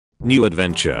New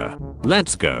adventure.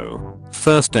 Let's go.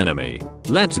 First enemy.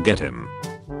 Let's get him.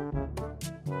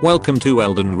 Welcome to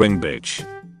Elden Ring, bitch.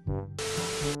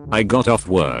 I got off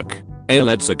work. Hey,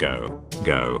 let's go.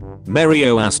 Go.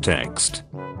 Mario ass text.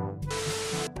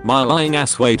 My lying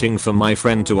ass waiting for my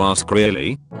friend to ask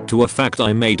really? To a fact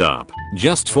I made up,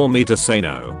 just for me to say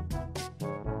no.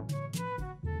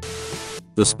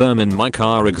 The sperm in my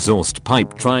car exhaust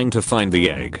pipe trying to find the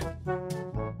egg.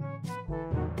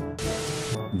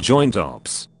 Joint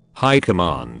ops. High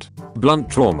command. Blunt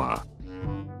trauma.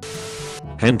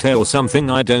 Hentai or something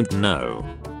I don't know.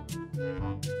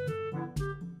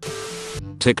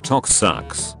 TikTok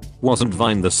sucks. Wasn't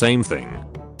Vine the same thing?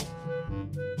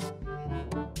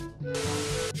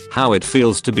 How it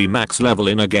feels to be max level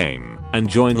in a game and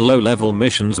join low level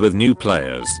missions with new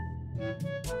players.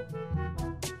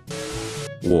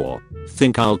 War.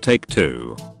 Think I'll take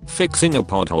 2. Fixing a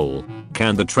pothole.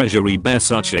 Can the treasury bear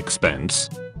such expense?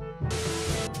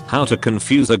 How to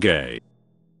confuse a gay.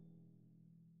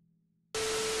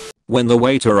 When the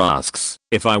waiter asks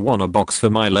if I want a box for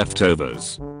my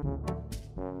leftovers.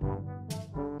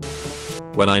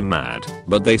 When I'm mad,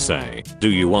 but they say, do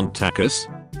you want tacos?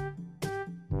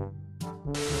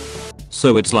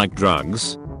 So it's like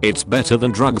drugs. It's better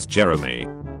than drugs, Jeremy.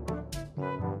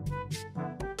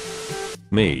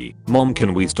 Me, Mom,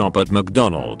 can we stop at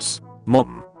McDonald's?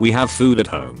 Mom, we have food at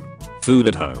home. Food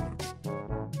at home.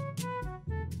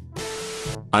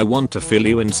 I want to feel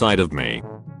you inside of me.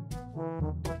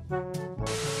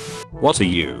 What are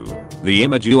you? The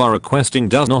image you are requesting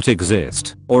does not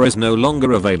exist, or is no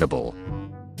longer available.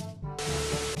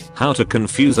 How to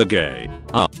confuse a gay.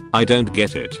 I don't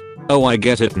get it. Oh, I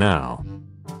get it now.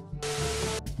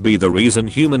 Be the reason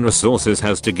human resources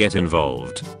has to get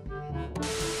involved.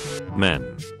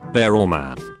 Men. Bear or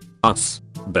man. Us.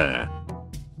 Bear.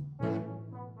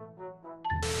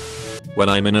 When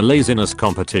I'm in a laziness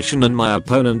competition and my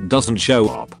opponent doesn't show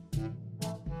up.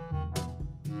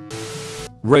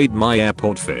 Raid my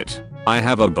airport fit. I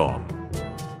have a bomb.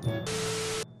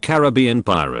 Caribbean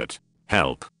pirate.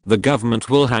 Help. The government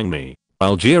will hang me.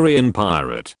 Algerian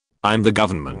pirate. I'm the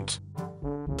government.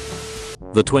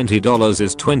 The $20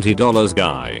 is $20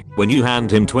 guy when you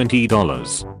hand him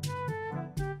 $20.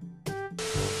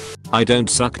 I don't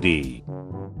suck D.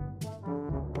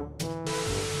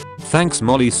 Thanks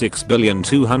Molly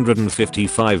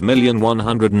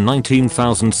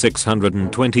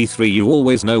 6,255,119,623. You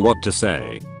always know what to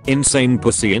say. Insane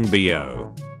pussy in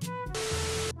BO.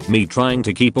 Me trying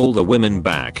to keep all the women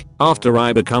back after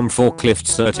I become forklift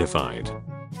certified.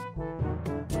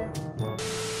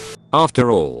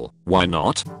 After all, why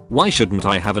not? Why shouldn't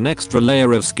I have an extra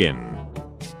layer of skin?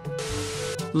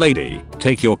 Lady,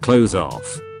 take your clothes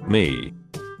off. Me.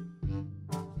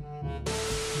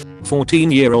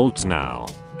 14-year-olds now.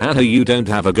 How you don't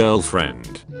have a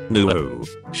girlfriend? No.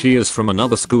 She is from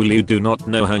another school, you do not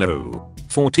know her. No.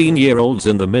 14-year-olds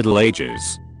in the Middle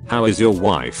Ages. How is your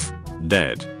wife?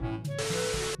 Dead.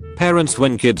 Parents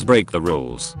when kids break the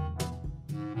rules.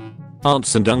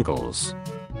 Aunts and uncles.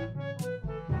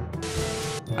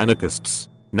 Anarchists.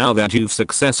 Now that you've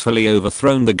successfully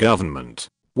overthrown the government,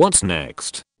 what's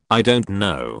next? I don't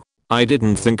know. I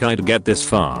didn't think I'd get this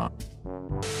far.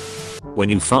 When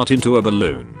you fart into a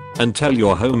balloon and tell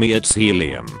your homie it's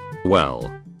helium, well,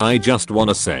 I just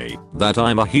wanna say that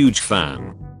I'm a huge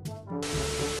fan.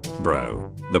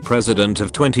 Bro, the president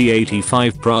of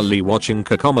 2085 probably watching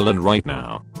Cocomelon right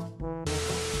now.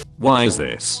 Why is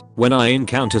this? When I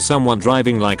encounter someone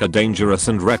driving like a dangerous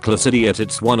and reckless idiot,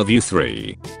 it's one of you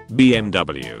three.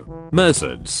 BMW,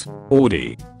 Mercedes,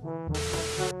 Audi.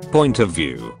 Point of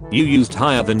view. You used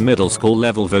higher than middle school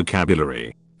level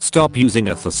vocabulary. Stop using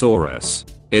a thesaurus.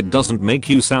 It doesn't make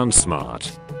you sound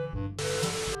smart.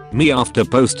 Me after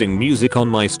posting music on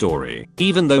my story,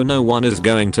 even though no one is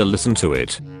going to listen to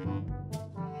it.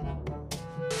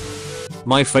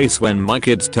 My face when my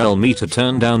kids tell me to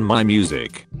turn down my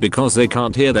music because they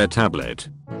can't hear their tablet.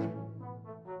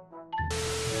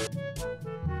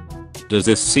 Does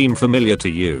this seem familiar to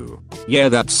you? Yeah,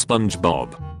 that's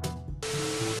SpongeBob.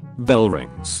 Bell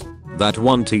rings. That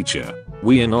one teacher.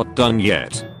 We are not done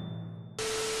yet.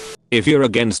 If you're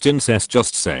against incest,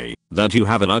 just say that you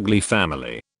have an ugly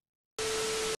family.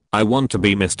 I want to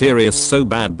be mysterious so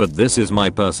bad, but this is my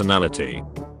personality.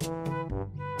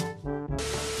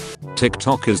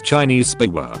 TikTok is Chinese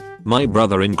spyware. My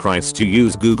brother in Christ, you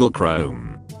use Google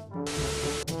Chrome.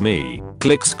 Me,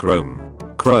 clicks Chrome.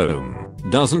 Chrome,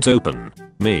 doesn't open.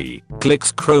 Me,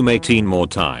 clicks Chrome 18 more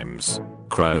times.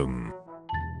 Chrome.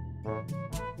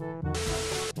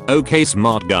 Okay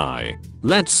smart guy.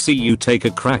 Let's see you take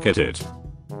a crack at it.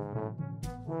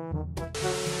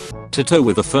 to toe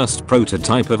with the first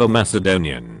prototype of a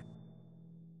Macedonian.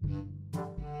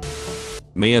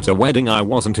 Me at a wedding I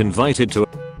wasn't invited to.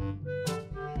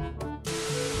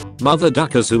 Mother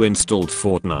duckers who installed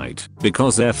Fortnite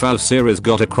because their FAL series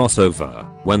got a crossover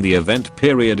when the event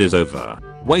period is over.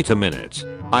 Wait a minute.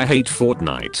 I hate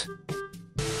Fortnite.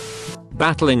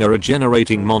 Battling a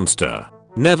regenerating monster.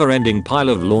 Never-ending pile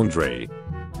of laundry.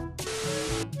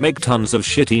 Make tons of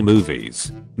shitty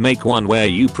movies. Make one where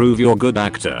you prove you're a good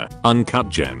actor. Uncut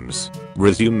gems.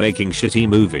 Resume making shitty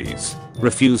movies.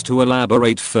 Refuse to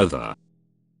elaborate further.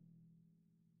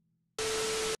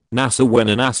 NASA when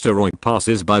an asteroid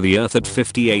passes by the Earth at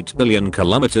 58 billion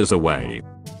kilometers away.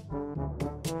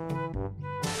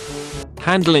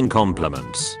 Handling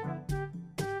compliments.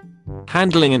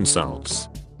 Handling insults.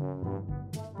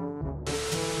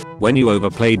 When you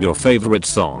overplayed your favorite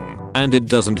song and it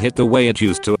doesn't hit the way it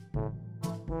used to.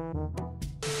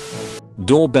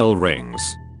 Doorbell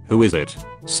rings. Who is it?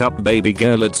 Sup baby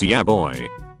girl, it's ya boy.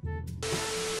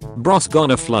 Bros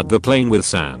gonna flood the plane with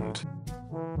sand.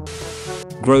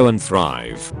 Grow and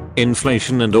thrive.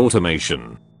 Inflation and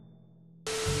automation.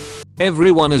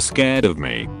 Everyone is scared of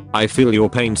me. I feel your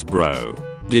pains bro.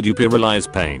 Did you paralyze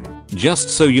pain just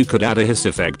so you could add a hiss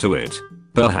effect to it?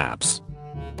 Perhaps.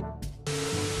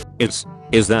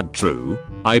 Is that true?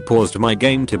 I paused my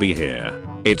game to be here.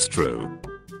 It's true.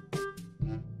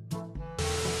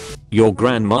 Your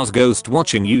grandma's ghost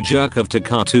watching you jerk off to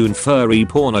cartoon furry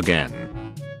porn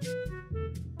again.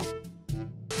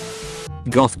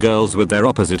 Goth girls with their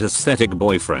opposite aesthetic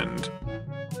boyfriend.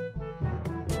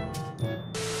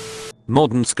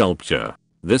 Modern sculpture.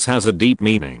 This has a deep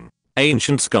meaning.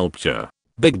 Ancient sculpture.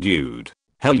 Big dude.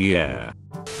 Hell yeah.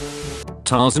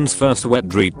 Tarzan's first wet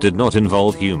dream did not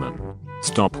involve human.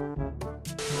 Stop.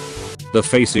 The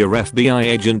face your FBI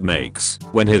agent makes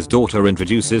when his daughter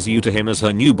introduces you to him as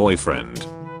her new boyfriend.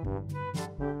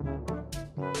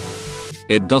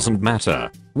 It doesn't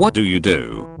matter. What do you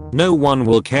do? No one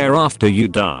will care after you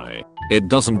die. It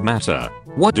doesn't matter.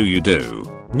 What do you do?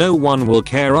 No one will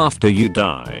care after you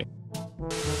die.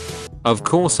 Of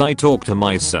course I talk to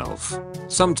myself.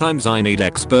 Sometimes I need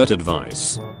expert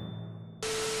advice.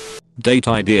 Date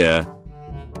idea.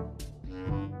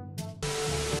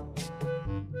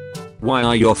 Why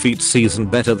are your feet seasoned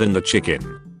better than the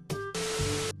chicken?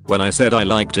 When I said I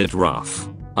liked it rough,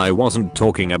 I wasn't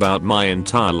talking about my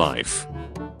entire life.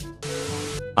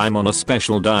 I'm on a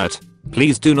special diet.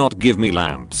 Please do not give me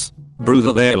lamps.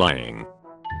 Brother, they're lying.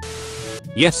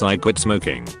 Yes, I quit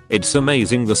smoking. It's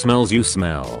amazing the smells you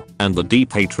smell and the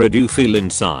deep hatred you feel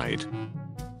inside.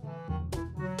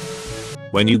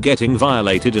 When you getting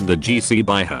violated in the GC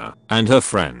by her and her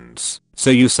friends, so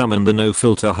you summon the no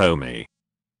filter homie.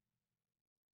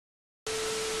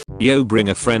 Yo, bring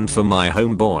a friend for my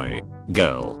homeboy.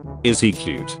 Girl. Is he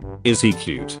cute? Is he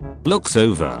cute? Looks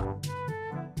over.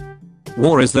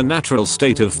 War is the natural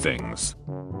state of things.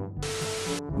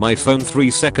 My phone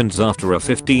 3 seconds after a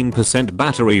 15%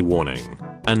 battery warning.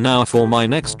 And now for my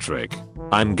next trick.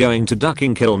 I'm going to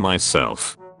ducking kill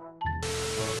myself.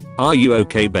 Are you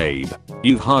okay babe?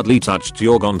 You've hardly touched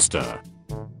your gonster.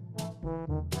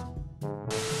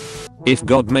 If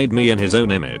God made me in his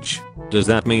own image, does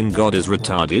that mean God is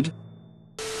retarded?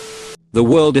 The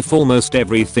world if almost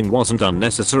everything wasn't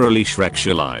unnecessarily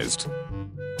Shrek-shalized.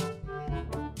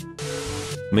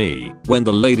 Me, when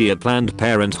the lady at Planned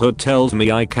Parenthood tells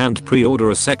me I can't pre-order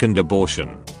a second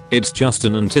abortion. It's just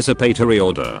an anticipatory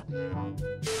order.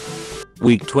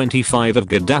 Week 25 of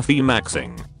Gaddafi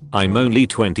maxing. I'm only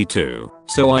 22,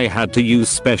 so I had to use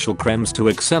special creams to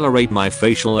accelerate my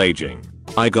facial aging.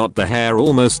 I got the hair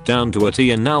almost down to a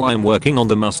T and now I'm working on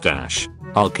the mustache.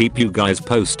 I'll keep you guys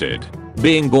posted.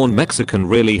 Being born Mexican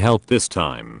really helped this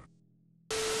time.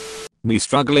 Me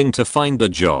struggling to find a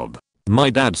job. My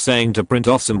dad saying to print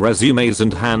off some resumes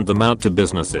and hand them out to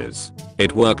businesses.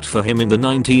 It worked for him in the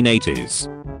 1980s.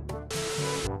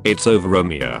 It's over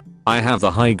Romeo. I have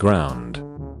the high ground.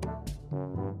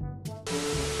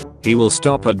 He will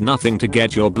stop at nothing to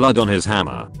get your blood on his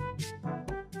hammer.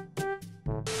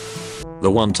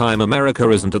 The one time America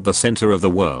isn't at the center of the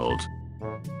world.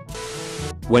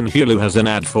 When Hulu has an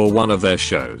ad for one of their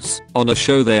shows on a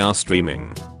show they are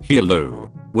streaming.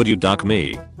 Hulu, would you duck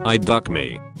me? I'd duck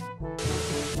me.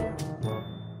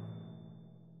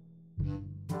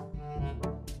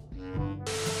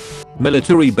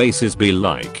 Military bases be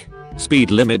like. Speed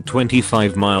limit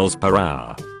 25 miles per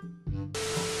hour.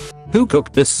 Who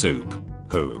cooked this soup?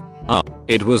 Who? Ah,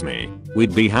 it was me.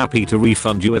 We'd be happy to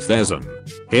refund you if there's an.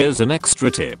 Here's an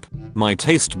extra tip. My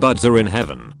taste buds are in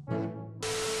heaven.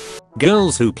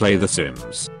 Girls who play The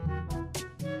Sims.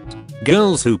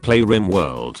 Girls who play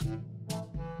RimWorld.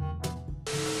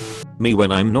 Me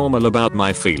when I'm normal about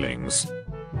my feelings.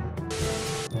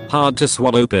 Hard to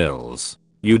swallow pills.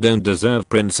 You don't deserve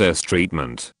princess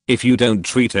treatment if you don't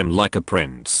treat him like a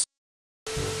prince.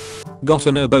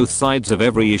 Gotta know both sides of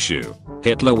every issue.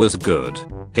 Hitler was good.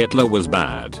 Hitler was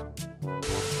bad.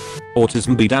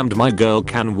 Autism be damned, my girl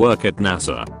can work at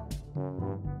NASA.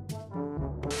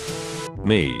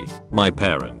 Me, my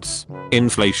parents,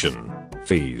 inflation,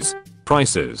 fees,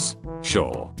 prices,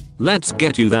 sure. Let's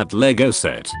get you that Lego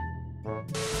set.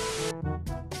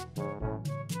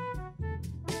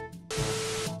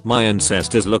 My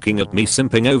ancestors looking at me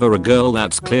simping over a girl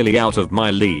that's clearly out of my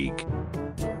league.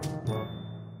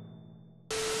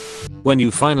 When you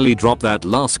finally drop that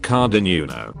last card in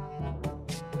Uno.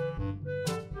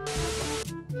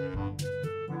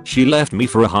 She left me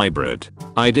for a hybrid.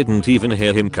 I didn't even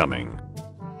hear him coming.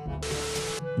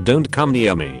 Don't come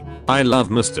near me. I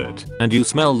love mustard and you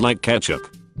smell like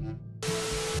ketchup.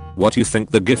 What you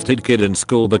think the gifted kid in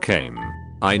school became?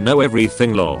 I know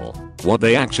everything lol. What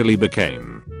they actually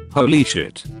became? Holy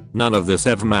shit. None of this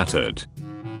ever mattered.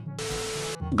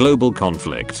 Global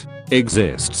conflict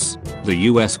exists. The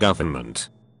US government.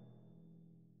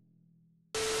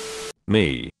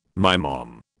 Me, my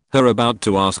mom. Her about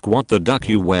to ask what the duck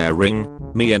you wearing?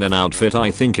 Me in an outfit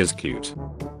I think is cute.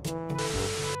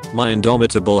 My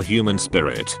indomitable human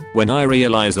spirit when I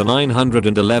realize a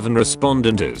 911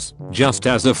 respondent is just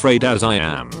as afraid as I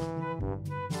am.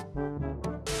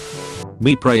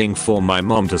 Me praying for my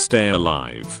mom to stay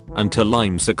alive until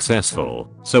I'm successful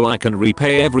so I can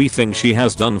repay everything she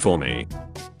has done for me.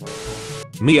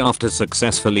 Me after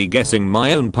successfully guessing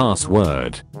my own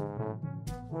password.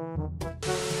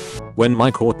 When my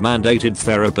court-mandated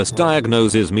therapist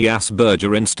diagnoses me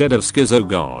Asperger instead of schizo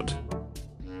god.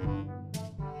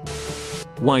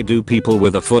 Why do people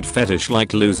with a foot fetish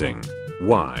like losing?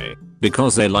 Why?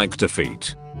 Because they like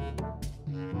defeat.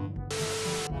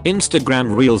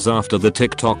 Instagram Reels after the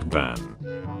TikTok ban.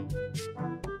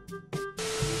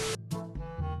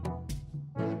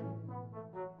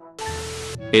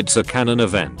 It's a canon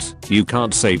event, you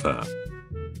can't save her.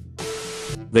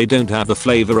 They don't have the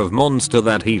flavor of Monster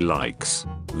that he likes.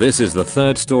 This is the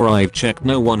third store I've checked,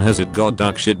 no one has it. God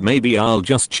duck shit, maybe I'll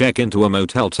just check into a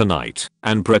motel tonight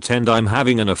and pretend I'm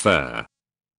having an affair.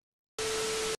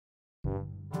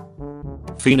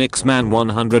 Phoenix Man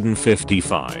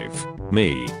 155.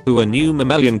 Me, who a new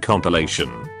Memellion compilation.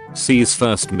 Sees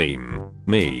first meme.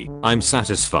 Me, I'm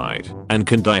satisfied and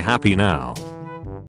can die happy now.